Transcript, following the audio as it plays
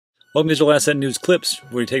Welcome to Digital Asset News Clips,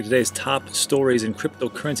 where we take today's top stories in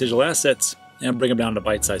cryptocurrency digital assets and bring them down to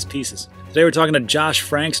bite-sized pieces. Today we're talking to Josh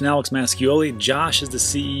Franks and Alex Mascioli. Josh is the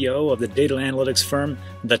CEO of the data analytics firm,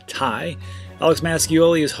 The Tie. Alex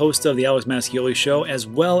Mascioli is host of The Alex Mascioli Show, as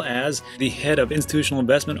well as the head of institutional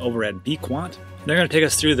investment over at BQuant. They're going to take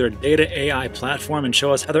us through their data AI platform and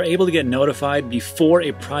show us how they're able to get notified before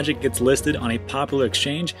a project gets listed on a popular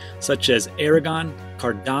exchange, such as Aragon,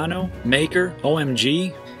 Cardano, Maker,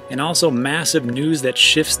 OMG, and also massive news that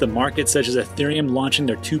shifts the market, such as Ethereum launching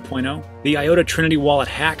their 2.0, the IOTA Trinity Wallet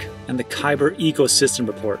hack, and the Kyber ecosystem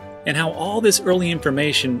report, and how all this early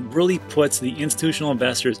information really puts the institutional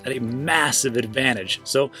investors at a massive advantage.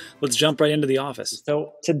 So let's jump right into the office.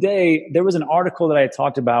 So today, there was an article that I had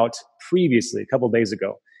talked about previously, a couple of days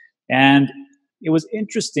ago, and it was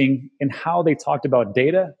interesting in how they talked about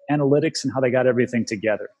data, analytics, and how they got everything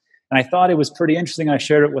together. And I thought it was pretty interesting. I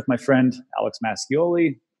shared it with my friend, Alex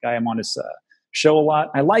Mascioli, guy I'm on his show a lot.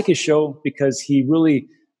 I like his show because he really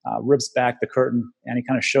rips back the curtain and he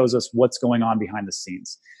kind of shows us what's going on behind the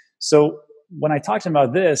scenes. So when I talked to him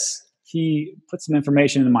about this, he put some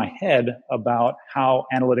information in my head about how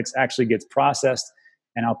analytics actually gets processed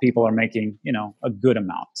and how people are making, a good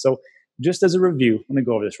amount. So just as a review, let me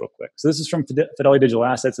go over this real quick. So this is from Fidelity Digital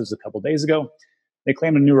Assets. This was a couple of days ago. They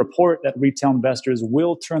claimed a new report that retail investors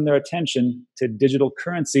will turn their attention to digital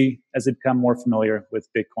currency as they become more familiar with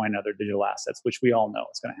Bitcoin and other digital assets, which we all know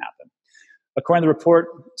is going to happen. According to the report,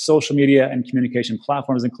 social media and communication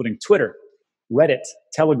platforms, including Twitter, Reddit,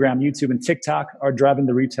 Telegram, YouTube, and TikTok, are driving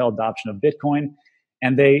the retail adoption of Bitcoin.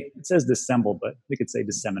 And it says dissemble, but we could say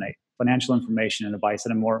disseminate financial information and advice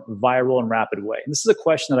in a more viral and rapid way. And this is a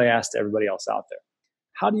question that I asked everybody else out there.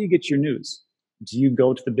 How do you get your news? Do you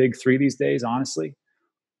go to the big three these days, honestly?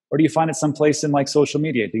 Or do you find it someplace in like social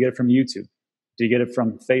media? Do you get it from YouTube? Do you get it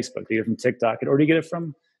from Facebook? Do you get it from TikTok? Or do you get it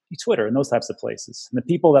from Twitter and those types of places? And the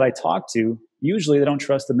people that I talk to, usually they don't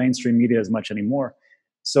trust the mainstream media as much anymore.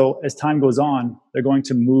 So as time goes on, they're going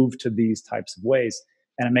to move to these types of ways.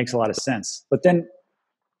 And it makes a lot of sense. But then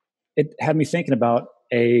it had me thinking about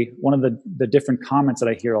one of the different comments that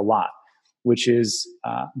I hear a lot, which is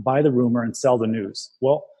buy the rumor and sell the news.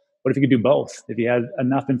 Well, what if you could do both? If you had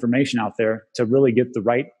enough information out there to really get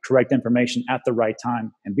the correct information at the right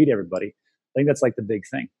time and beat everybody, I think that's like the big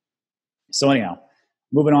thing. So anyhow,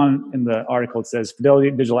 moving on in the article, it says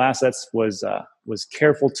Fidelity Digital Assets was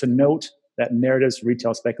careful to note that narratives for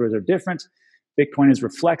retail speculators are different. Bitcoin is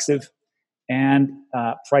reflexive, and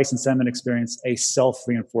price and sentiment experience a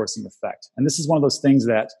self-reinforcing effect. And this is one of those things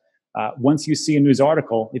that once you see a news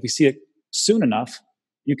article, if you see it soon enough,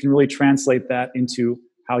 you can really translate that into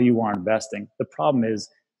how you are investing. The problem is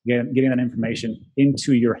getting that information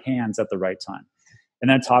into your hands at the right time. And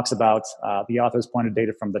then it talks about the author's pointed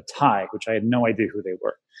data from The Tie, which I had no idea who they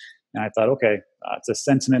were. And I thought, okay, it's a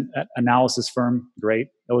sentiment analysis firm, great,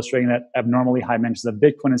 illustrating that abnormally high mentions of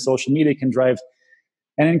Bitcoin and social media can drive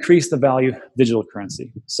and increase the value of digital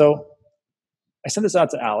currency. So I sent this out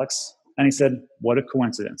to Alex, and he said, what a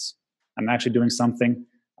coincidence. I'm actually doing something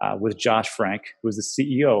with Josh Frank, who is the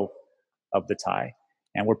CEO of The Tie.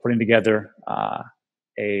 And we're putting together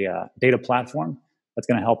a data platform that's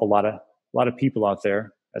going to help a lot of people out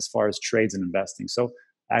there as far as trades and investing. So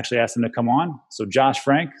I actually asked them to come on. So Josh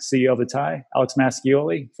Frank, CEO of The Tie, Alex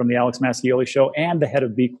Mascioli from The Alex Mascioli Show, and the head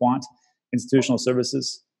of BQuant Institutional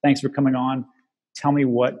Services. Thanks for coming on. Tell me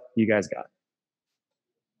what you guys got.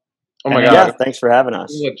 Oh my God! Yeah, thanks for having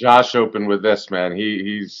us. Let Josh open with this, man.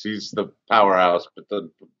 He's the powerhouse, but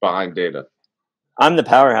behind data. I'm the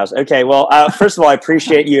powerhouse. Okay. Well, first of all, I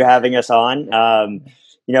appreciate you having us on.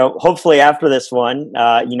 Hopefully after this one,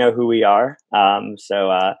 you know who we are.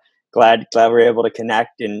 So glad we're able to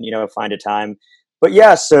connect and, find a time. But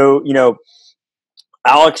yeah, so,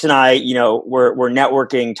 Alex and I, we're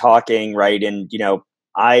networking, talking, right? And,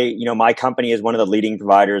 my company is one of the leading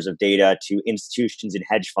providers of data to institutions and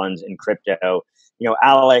hedge funds in crypto.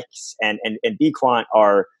 Alex and BQuant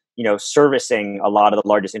are, servicing a lot of the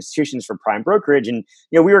largest institutions for prime brokerage. And,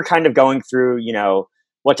 we were kind of going through,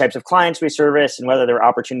 what types of clients we service and whether there are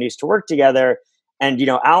opportunities to work together. And,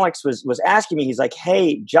 Alex was asking me, he's like,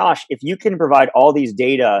 hey, Josh, if you can provide all these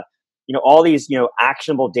data, all these,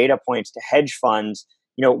 actionable data points to hedge funds,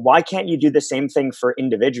 why can't you do the same thing for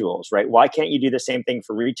individuals, right? Why can't you do the same thing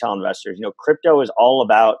for retail investors? Crypto is all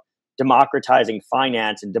about democratizing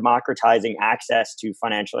finance and democratizing access to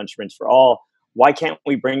financial instruments for all. Why can't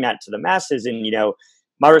we bring that to the masses? And,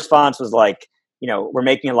 my response was like, we're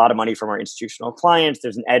making a lot of money from our institutional clients.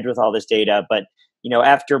 There's an edge with all this data. But,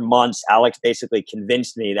 after months, Alex basically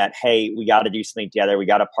convinced me that, hey, we got to do something together. We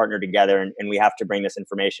got to partner together and we have to bring this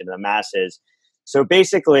information to the masses. So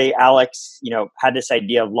basically, Alex, had this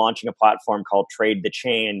idea of launching a platform called Trade the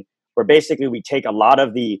Chain, where basically we take a lot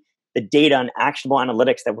of the data and actionable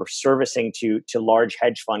analytics that we're servicing to large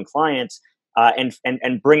hedge fund clients,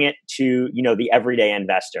 and bring it to the everyday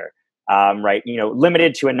investor. Right,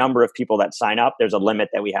 limited to a number of people that sign up. There's a limit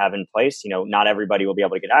that we have in place. Not everybody will be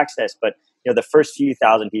able to get access, but the first few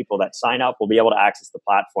thousand people that sign up will be able to access the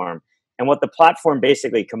platform. And what the platform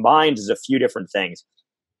basically combines is a few different things.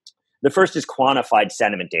 The first is quantified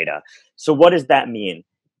sentiment data. So what does that mean?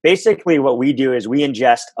 Basically, what we do is we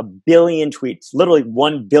ingest 1 billion tweets, literally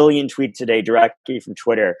 1 billion tweets a day directly from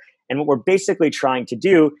Twitter. And what we're basically trying to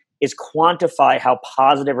do is quantify how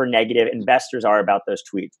positive or negative investors are about those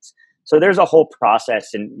tweets. So there's a whole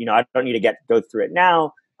process, and I don't need to go through it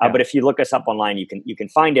now. But if you look us up online, you can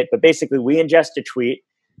find it. But basically, we ingest a tweet.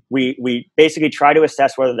 We basically try to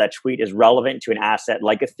assess whether that tweet is relevant to an asset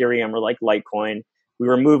like Ethereum or like Litecoin. We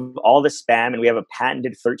remove all the spam, and we have a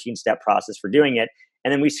patented 13-step process for doing it.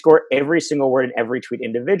 And then we score every single word in every tweet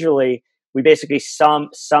individually. We basically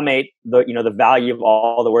summate the value of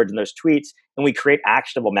all the words in those tweets, and we create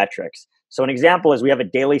actionable metrics. So an example is we have a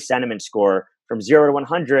daily sentiment score from 0 to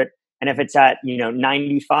 100, and if it's at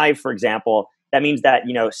 95, for example, that means that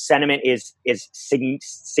sentiment is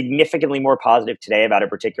significantly more positive today about a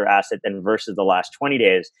particular asset than versus the last 20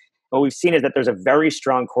 days. What we've seen is that there's a very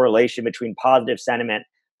strong correlation between positive sentiment,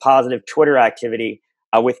 positive Twitter activity,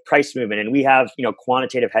 with price movement. And we have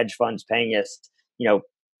quantitative hedge funds paying us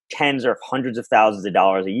tens or hundreds of thousands of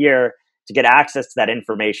dollars a year to get access to that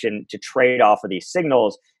information to trade off of these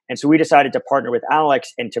signals. And so we decided to partner with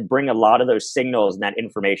Alex and to bring a lot of those signals and that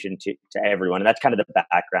information to everyone. And that's kind of the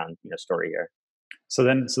background story here. So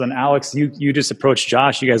then Alex, you just approached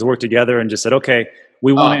Josh. You guys worked together and just said, okay,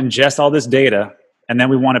 we want to ingest all this data, and then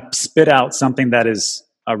we want to spit out something that is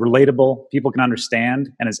relatable, people can understand,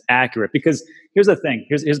 and is accurate. Because here's the thing.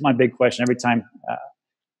 Here's my big question. Every time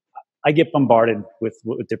I get bombarded with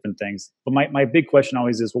different things, but my big question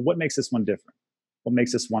always is, well, what makes this one different? What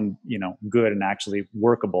makes this one good and actually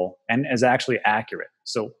workable and is actually accurate?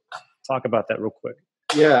 So talk about that real quick.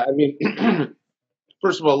 Yeah, I mean,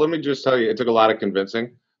 first of all, let me just tell you, it took a lot of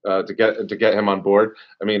convincing to get him on board.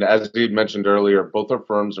 I mean, as he mentioned earlier, both our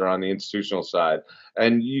firms are on the institutional side,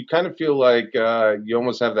 and you kind of feel like you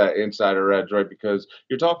almost have that insider edge, right? Because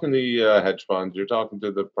you're talking to the hedge funds, you're talking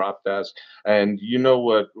to the prop desk, and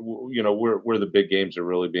where the big games are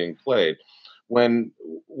really being played. When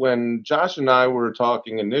Josh and I were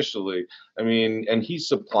talking initially, I mean, and he's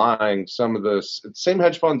supplying some of the same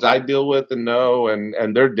hedge funds I deal with and know,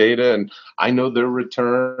 and their data, and I know their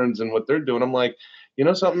returns and what they're doing. I'm like,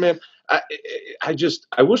 something, man, I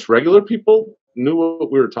wish regular people knew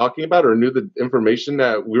what we were talking about or knew the information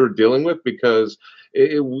that we were dealing with, because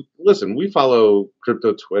listen, we follow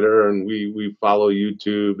crypto Twitter and we follow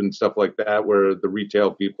YouTube and stuff like that, where the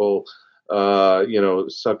retail people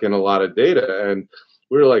suck in a lot of data, and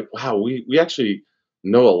we were like, wow, we actually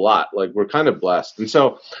know a lot. Like, we're kind of blessed. And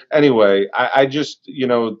so anyway, I just,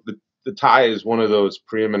 the TIE is one of those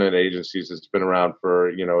preeminent agencies that's been around for,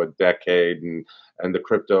 a decade, and the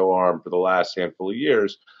crypto arm for the last handful of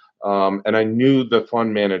years. And I knew the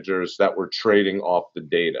fund managers that were trading off the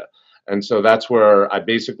data. And so that's where I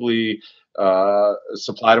basically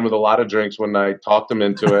supplied him with a lot of drinks when I talked him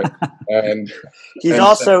into it. And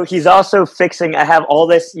he's also fixing. I have all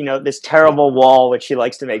this, this terrible wall which he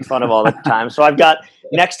likes to make fun of all the time. So I've got,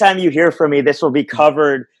 next time you hear from me, this will be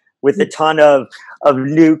covered with a ton of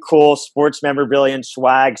new cool sports memorabilia and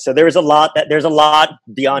swag. So there's a lot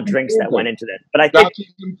beyond drinks that went into this. But I think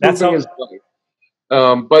that's always.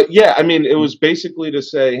 But yeah, I mean, it was basically to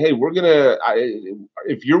say, hey,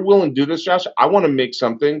 if you're willing to do this, Josh, I want to make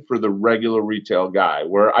something for the regular retail guy,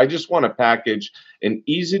 where I just want to package an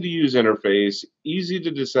easy to use interface, easy to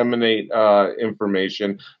disseminate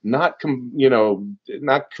information, not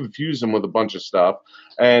confuse them with a bunch of stuff,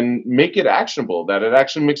 and make it actionable, that it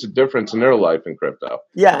actually makes a difference in their life in crypto.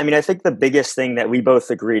 Yeah, I mean, I think the biggest thing that we both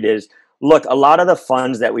agreed is, look, a lot of the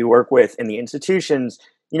funds that we work with in the institutions,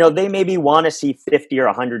 they maybe want to see 50 or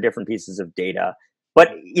 100 different pieces of data.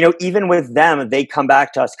 But, even with them, they come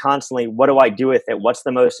back to us constantly. What do I do with it? What's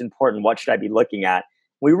the most important? What should I be looking at?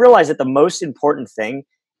 We realize that the most important thing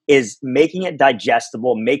is making it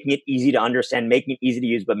digestible, making it easy to understand, making it easy to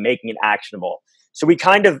use, but making it actionable. So we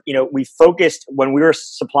kind of, we focused, when we were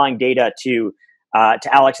supplying data to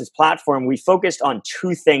Alex's platform, we focused on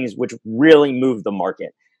two things which really moved the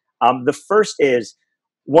market. The first is,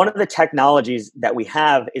 one of the technologies that we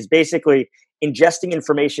have is basically ingesting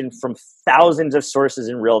information from thousands of sources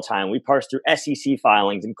in real time. We parse through SEC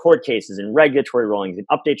filings and court cases and regulatory rulings and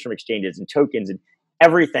updates from exchanges and tokens and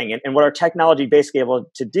everything. And what our technology basically able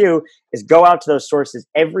to do is go out to those sources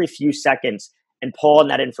every few seconds and pull on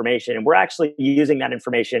that information. And we're actually using that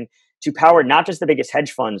information to power not just the biggest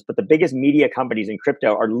hedge funds, but the biggest media companies in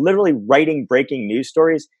crypto are literally writing breaking news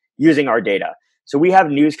stories using our data. So we have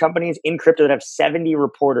news companies in crypto that have 70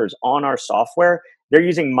 reporters on our software. They're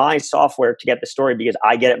using my software to get the story because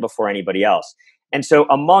I get it before anybody else. And so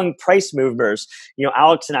among price movers,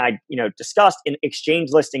 Alex and I, discussed, in exchange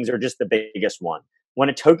listings are just the biggest one. When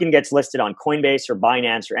a token gets listed on Coinbase or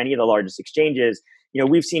Binance or any of the largest exchanges,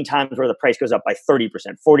 we've seen times where the price goes up by 30%,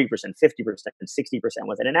 40%, 50%, and 60%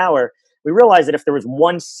 within an hour. We realized that if there was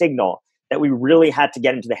one signal that we really had to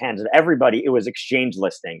get into the hands of everybody, it was exchange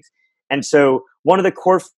listings. And so one of the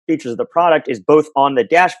core features of the product is both on the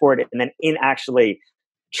dashboard and then in actually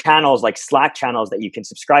channels like Slack channels that you can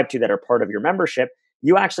subscribe to that are part of your membership,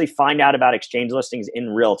 you actually find out about exchange listings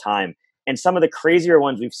in real time. And some of the crazier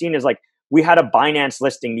ones we've seen is like, we had a Binance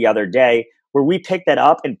listing the other day where we picked that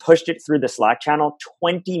up and pushed it through the Slack channel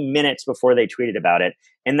 20 minutes before they tweeted about it.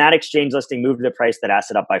 And that exchange listing moved the price of that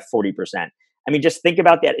asset up by 40%. I mean, just think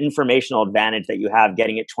about that informational advantage that you have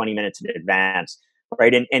getting it 20 minutes in advance,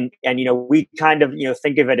 right? And we kind of,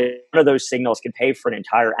 think of it as one of those signals can pay for an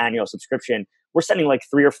entire annual subscription. We're sending like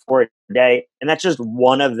 3 or 4 a day. And that's just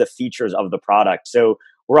one of the features of the product. So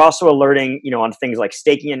we're also alerting, on things like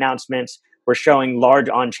staking announcements. We're showing large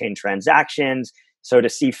on-chain transactions. So to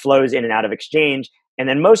see flows in and out of exchange. And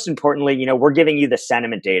then most importantly, we're giving you the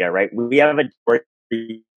sentiment data, right? We have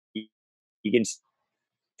you can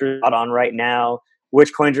see on right now,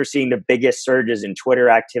 which coins are seeing the biggest surges in Twitter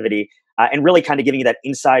activity, and really kind of giving you that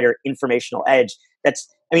insider informational edge.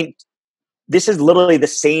 This is literally the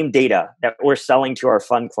same data that we're selling to our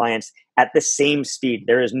fund clients at the same speed.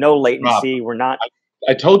 There is no latency. Rob, we're not.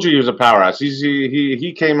 I told you he was a powerhouse.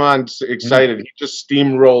 He came on excited. He just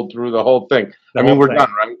steamrolled through the whole thing. We're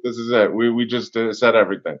done, right? This is it. We just said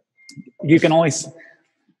everything. You can only.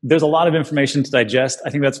 There's a lot of information to digest. I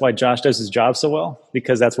think that's why Josh does his job so well,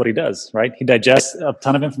 because that's what he does, right? He digests a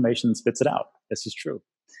ton of information and spits it out. This is true.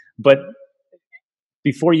 But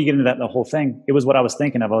before you get into the whole thing, it was what I was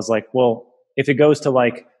thinking of. I was like, well, if it goes to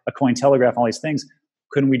like a Cointelegraph, all these things,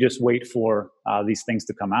 couldn't we just wait for these things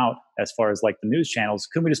to come out as far as like the news channels?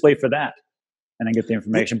 Couldn't we just wait for that and then get the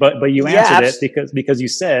information? But you answered it because you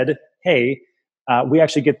said, hey, we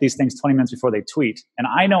actually get these things 20 minutes before they tweet. And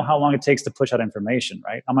I know how long it takes to push out information,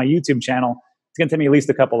 right? On my YouTube channel, it's going to take me at least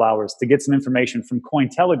a couple hours to get some information from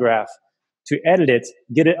Cointelegraph, to edit it,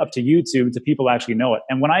 get it up to YouTube, to people actually know it.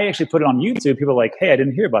 And when I actually put it on YouTube, people are like, hey, I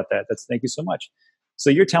didn't hear about that. Thank you so much. So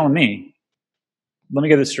you're telling me, let me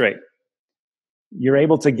get this straight. You're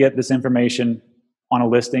able to get this information on a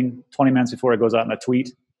listing 20 minutes before it goes out in a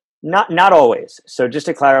tweet? Not always. So just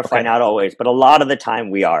to clarify, okay. Not always, but a lot of the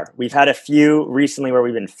time we are. We've had a few recently where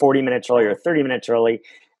we've been 40 minutes early or 30 minutes early.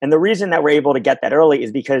 And the reason that we're able to get that early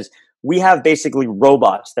is because we have basically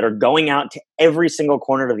robots that are going out to every single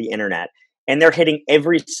corner of the internet, and they're hitting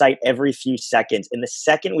every site every few seconds. And the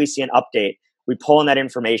second we see an update, we pull in that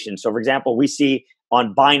information. So for example, we see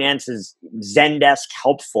on Binance's Zendesk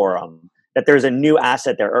help forum that there's a new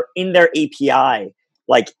asset there, or in their API.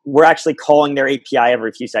 Like, we're actually calling their API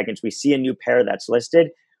every few seconds. We see a new pair that's listed.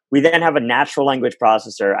 We then have a natural language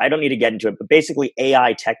processor. I don't need to get into it, but basically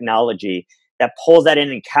AI technology that pulls that in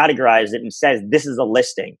and categorizes it and says, this is a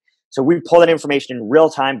listing. So we pull that information in real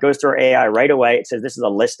time, goes through our AI right away. It says, this is a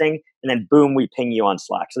listing. And then boom, we ping you on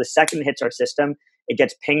Slack. So the second it hits our system, it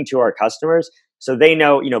gets pinged to our customers. So they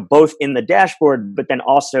know, both in the dashboard, but then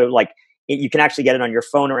also like you can actually get it on your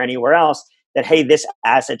phone or anywhere else, that, hey, this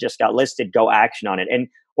asset just got listed, go action on it. And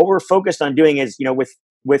what we're focused on doing is,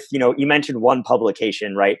 with you mentioned one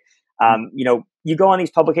publication, right? You go on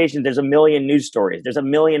these publications, there's a million news stories, there's a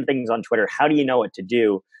million things on Twitter. How do you know what to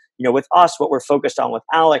do? With us, what we're focused on with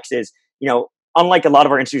Alex is, unlike a lot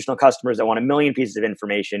of our institutional customers that want a million pieces of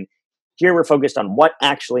information, here we're focused on what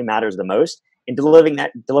actually matters the most and delivering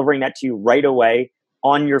that to you right away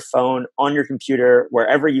on your phone, on your computer,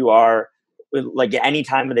 wherever you are, like at any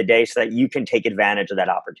time of the day, so that you can take advantage of that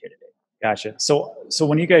opportunity. Gotcha. So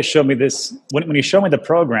when you guys showed me this, when you showed me the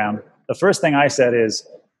program, the first thing I said is,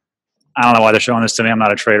 I don't know why they're showing this to me. I'm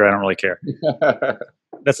not a trader. I don't really care.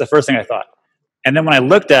 That's the first thing I thought. And then when I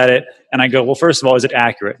looked at it and I go, well, first of all, is it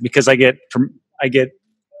accurate? Because I get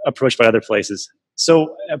approached by other places.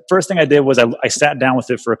 So first thing I did was I sat down with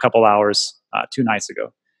it for a couple hours 2 nights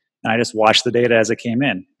ago, and I just watched the data as it came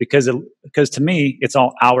in, because to me, it's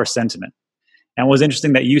all our sentiment. And what was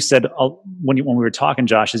interesting that you said when we were talking,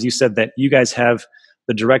 Josh, is you said that you guys have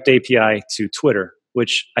the direct API to Twitter,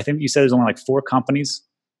 which I think you said there's only like 4 companies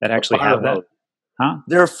that actually have that. Huh?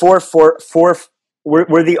 There are four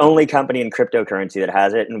We're the only company in cryptocurrency that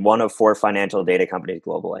has it, and one of 4 financial data companies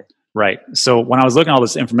globally. Right. So when I was looking at all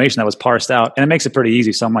this information that was parsed out, and it makes it pretty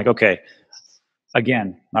easy. So I'm like, okay,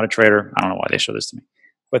 again, not a trader. I don't know why they show this to me.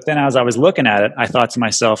 But then as I was looking at it, I thought to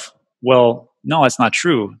myself, well, no, that's not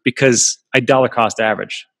true, because I dollar cost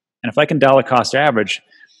average. And if I can dollar cost average,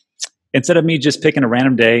 instead of me just picking a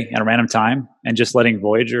random day and a random time and just letting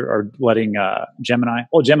Voyager or letting Gemini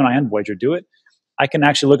and Voyager do it, I can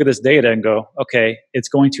actually look at this data and go, okay, it's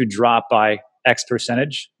going to drop by X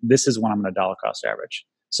percentage. This is when I'm going to dollar cost average.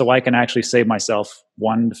 So I can actually save myself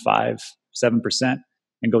 1 to 5, 7%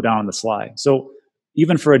 and go down on the slide. So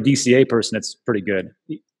even for a DCA person, it's pretty good.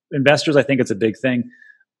 Investors, I think it's a big thing.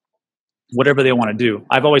 Whatever they want to do.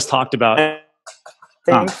 I've always talked about. I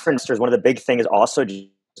think for investors, one of the big things is also just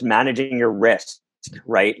managing your risk,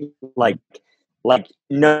 right? Like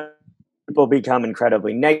no people become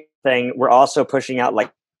incredibly negative. We're also pushing out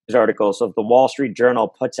like articles. So if the Wall Street Journal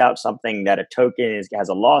puts out something that a token has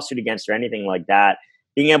a lawsuit against or anything like that,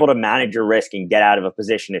 being able to manage your risk and get out of a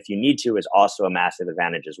position if you need to is also a massive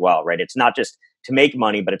advantage as well, right? It's not just to make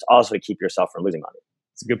money, but it's also to keep yourself from losing money.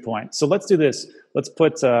 That's a good point. So let's do this. Let's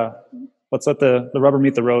let the rubber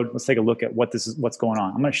meet the road. Let's take a look at what's going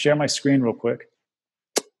on. I'm going to share my screen real quick.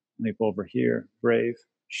 Let me go over here, Brave,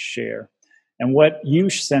 share. And what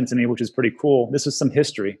you sent to me, which is pretty cool, this is some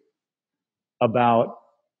history about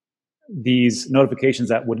these notifications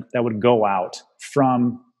that would go out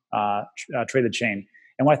from Trade the Chain.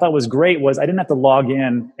 And what I thought was great was I didn't have to log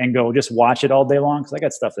in and go just watch it all day long, because I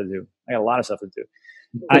got stuff to do. I got a lot of stuff to do.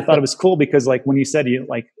 I thought it was cool because, like, when you said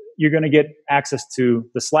you're going to get access to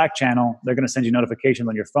the Slack channel, they're going to send you notifications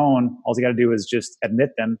on your phone. All you got to do is just admit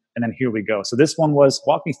them, and then here we go. So this one was,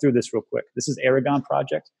 walk me through this real quick. This is Aragon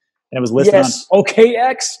Project, and it was listed on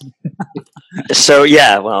OKX. So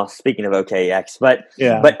yeah, well, speaking of OKX, but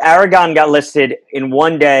Aragon got listed in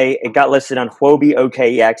one day. It got listed on Huobi,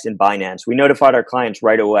 OKX, and Binance. We notified our clients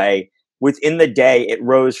right away. Within the day, it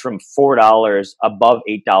rose from $4 above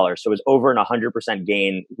 $8. So it was over an 100%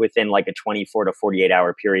 gain within like a 24 to 48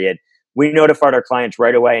 hour period. We notified our clients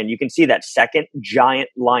right away. And you can see that second giant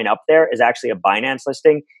line up there is actually a Binance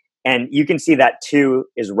listing. And you can see that 2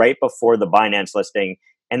 is right before the Binance listing.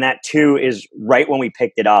 And that 2 is right when we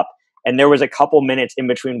picked it up. And there was a couple minutes in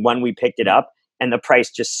between when we picked it up, and the price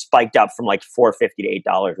just spiked up from like $4.50 to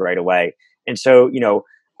 $8 right away. And so,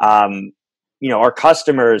 our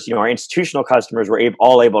customers, our institutional customers were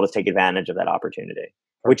all able to take advantage of that opportunity,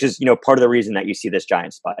 which is, part of the reason that you see this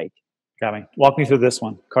giant spike. Got me. Walk me through this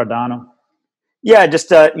one, Cardano. Yeah,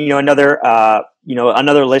 just another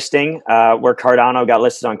listing where Cardano got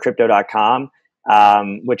listed on crypto.com,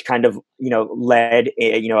 which kind of led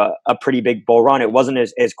a pretty big bull run. It wasn't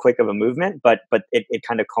as quick of a movement, but it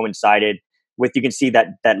kind of coincided with, you can see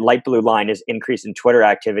that light blue line is increase in Twitter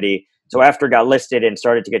activity. So after it got listed and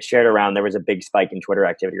started to get shared around, there was a big spike in Twitter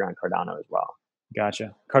activity around Cardano as well.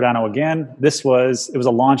 Gotcha. Cardano again. It was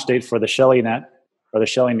a launch date for the Shelly Net or the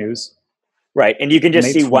Shelly News. Right. And you can just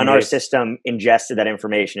May see 28th. when our system ingested that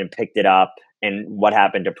information and picked it up and what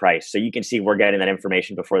happened to price. So you can see we're getting that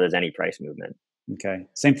information before there's any price movement. Okay.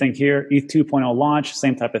 Same thing here. ETH 2.0 launch,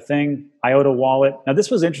 same type of thing. IOTA wallet. Now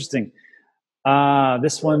this was interesting.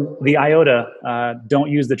 This one, the IOTA,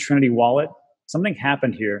 don't use the Trinity wallet. Something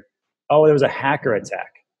happened here. Oh, there was a hacker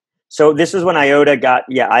attack. So this is when IOTA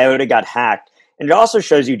got hacked. And it also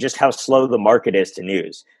shows you just how slow the market is to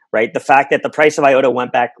news, right? The fact that the price of IOTA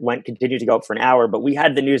continued to go up for an hour, but we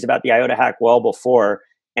had the news about the IOTA hack well before,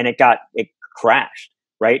 and it crashed,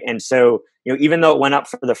 right? And so, even though it went up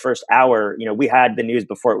for the first hour, we had the news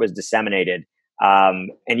before it was disseminated.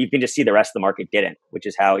 And you can just see the rest of the market didn't, which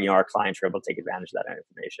is how, our clients were able to take advantage of that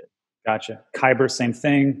information. Gotcha. Kyber, same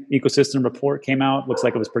thing. Ecosystem report came out. Looks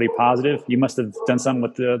like it was pretty positive. You must have done something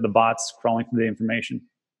with the bots crawling through the information.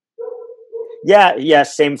 Yeah,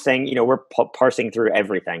 same thing. We're parsing through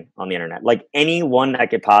everything on the internet. Like anyone that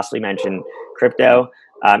could possibly mention crypto.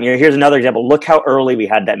 Here's another example. Look how early we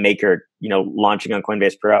had that maker, launching on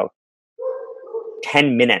Coinbase Pro.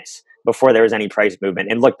 10 minutes before there was any price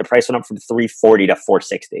movement. And look, the price went up from 340 to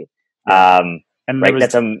 460. And right,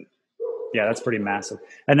 that's pretty massive.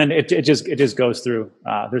 And then it just goes through.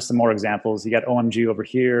 There's some more examples. You got OMG over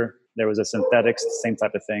here. There was a synthetics, same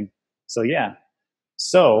type of thing. So yeah.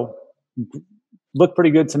 So looked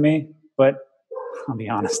pretty good to me, but I'll be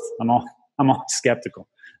honest, I'm all skeptical.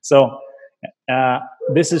 So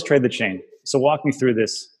this is Trade the Chain. So walk me through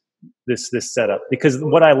this setup, because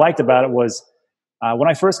what I liked about it was when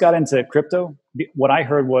I first got into crypto, what I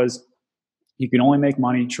heard was you can only make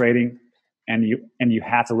money trading, and you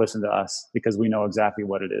have to listen to us because we know exactly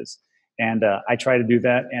what it is. And I tried to do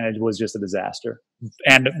that, and it was just a disaster.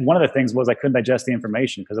 And one of the things was I couldn't digest the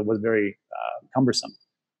information because it was very cumbersome.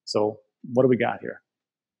 So what do we got here?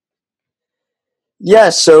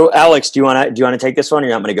 Yeah. So Alex, do you want to take this one, or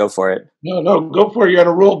you want me to go for it? No, go for it. You're on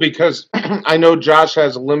a roll because I know Josh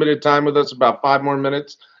has limited time with us, about 5 more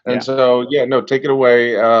minutes. And so, take it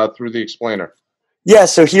away through the explainer. Yeah,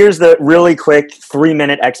 so here's the really quick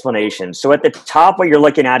 3-minute explanation. So at the top, what you're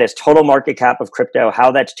looking at is total market cap of crypto,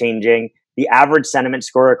 how that's changing, the average sentiment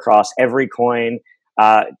score across every coin,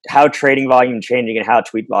 how trading volume is changing, and how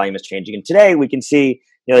tweet volume is changing. And today we can see,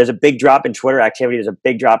 there's a big drop in Twitter activity. There's a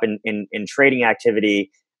big drop in trading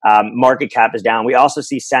activity. Market cap is down. We also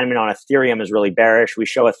see sentiment on Ethereum is really bearish. We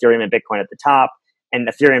show Ethereum and Bitcoin at the top, and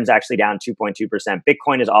Ethereum's actually down 2.2%.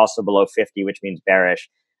 Bitcoin is also below 50, which means bearish.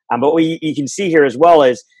 But what you can see here as well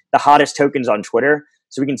is the hottest tokens on Twitter.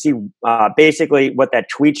 So we can see basically what that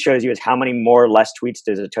tweet shows you is how many more or less tweets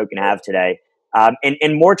does a token have today.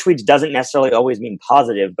 And more tweets doesn't necessarily always mean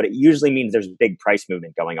positive, but it usually means there's big price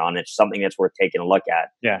movement going on. It's something that's worth taking a look at.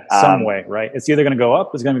 Yeah, some way, right? It's either going to go up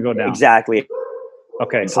or it's going to go down. Exactly.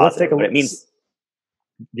 Okay, so let's take a look. It means.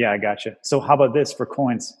 Yeah, I gotcha. So how about this for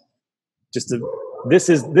coins? This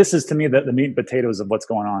is to me the meat and potatoes of what's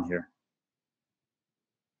going on here.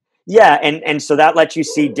 Yeah, and so that lets you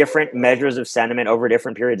see different measures of sentiment over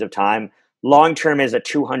different periods of time. Long term is a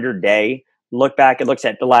 200-day look back. It looks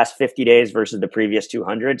at the last 50 days versus the previous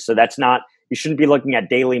 200. So that's not, you shouldn't be looking at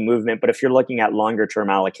daily movement, but if you're looking at longer term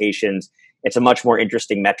allocations, it's a much more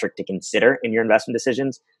interesting metric to consider in your investment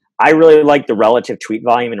decisions. I really like the relative tweet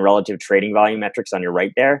volume and relative trading volume metrics on your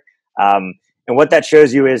right there. And what that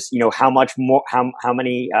shows you is, how much more, how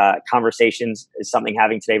many conversations is something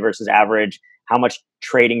having today versus average. How much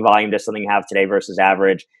trading volume does something have today versus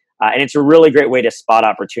average? And it's a really great way to spot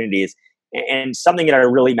opportunities, and something that I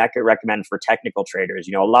really recommend for technical traders.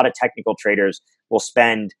 A lot of technical traders will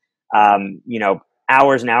spend,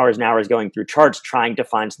 hours and hours and hours going through charts trying to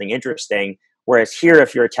find something interesting. Whereas here,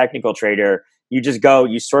 if you're a technical trader, you just go,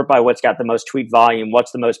 you sort by what's got the most tweet volume,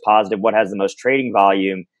 what's the most positive, what has the most trading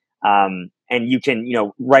volume. And you can,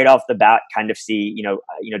 right off the bat kind of see,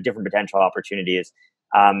 different potential opportunities.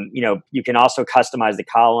 You can also customize the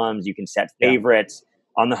columns. You can set favorites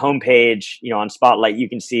on the homepage. On Spotlight, you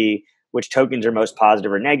can see which tokens are most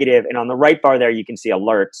positive or negative. And on the right bar there, you can see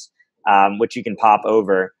alerts, which you can pop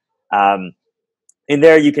over. In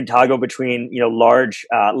there, you can toggle between, large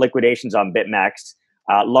liquidations on BitMEX,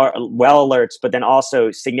 well alerts, but then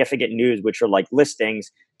also significant news, which are like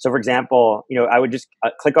listings. So for example, I would just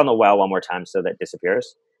click on the well one more time so that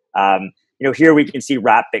disappears. Here we can see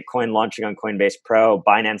Wrap Bitcoin launching on Coinbase Pro,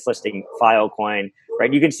 Binance listing Filecoin,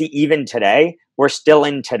 right? You can see even today, we're still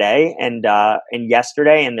in today and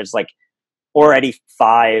yesterday, and there's like already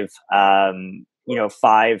five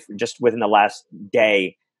just within the last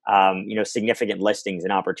day, significant listings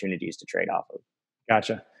and opportunities to trade off of.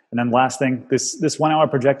 Gotcha. And then last thing, this 1 hour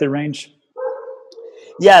projected range.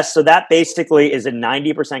 Yeah, so that basically is a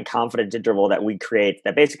 90% confidence interval that we create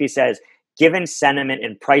that basically says, given sentiment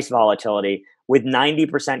and price volatility, with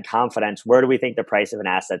 90% confidence, where do we think the price of an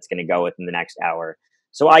asset's going to go within the next hour?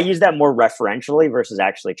 So I use that more referentially versus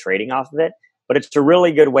actually trading off of it. But it's a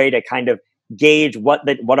really good way to kind of gauge what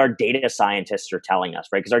our data scientists are telling us,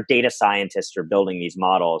 right? Because our data scientists are building these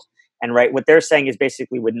models. And right, what they're saying is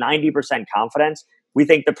basically with 90% confidence, we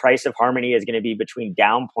think the price of Harmony is going to be between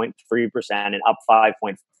down 0.3% and up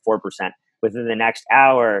 5.4% within the next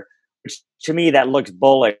hour, which to me, that looks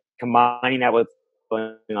bullish. Combining that with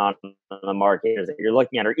what's going on in the market that you're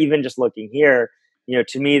looking at, or even just looking here,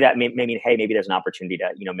 to me, that may mean, hey, maybe there's an opportunity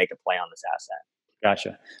to, make a play on this asset.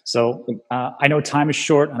 Gotcha. So I know time is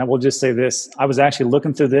short, and I will just say this. I was actually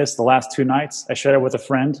looking through this the last 2 nights. I shared it with a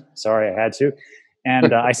friend. Sorry, I had to.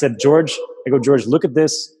 And I said, George, look at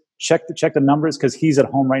this. Check the numbers, because he's at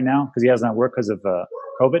home right now because he hasn't at work because of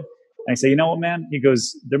COVID. And I say, you know what, man? He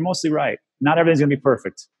goes, they're mostly right. Not everything's going to be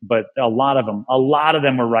perfect, but a lot of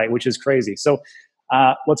them were right, which is crazy. So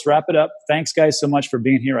let's wrap it up. Thanks, guys, so much for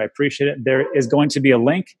being here. I appreciate it. There is going to be a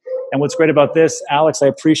link. And what's great about this, Alex, I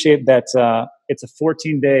appreciate that it's a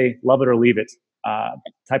 14-day love it or leave it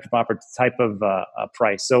type of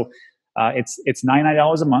price. So it's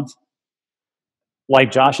 $99 a month. Like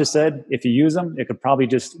Josh has said, if you use them, it could probably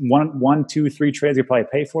just one, 2, 3 trades, you probably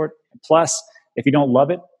pay for it. Plus, if you don't love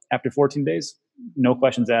it after 14 days, no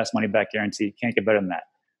questions asked, money back guarantee. Can't get better than that.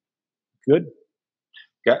 Good.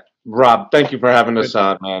 Yeah. Rob, thank you for having us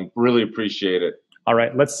on, man. Really appreciate it. All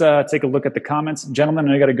right, let's take a look at the comments. Gentlemen,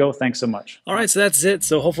 I got to go. Thanks so much. All right, so that's it.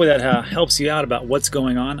 So hopefully that helps you out about what's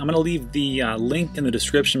going on. I'm going to leave the link in the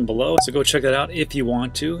description below, so go check that out if you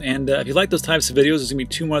want to. And if you like those types of videos, there's going to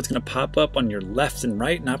be 2 more that's going to pop up on your left and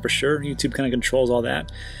right. Not for sure. YouTube kind of controls all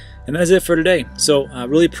that. And that's it for today. So I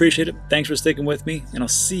really appreciate it. Thanks for sticking with me, and I'll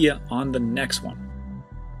see you on the next one.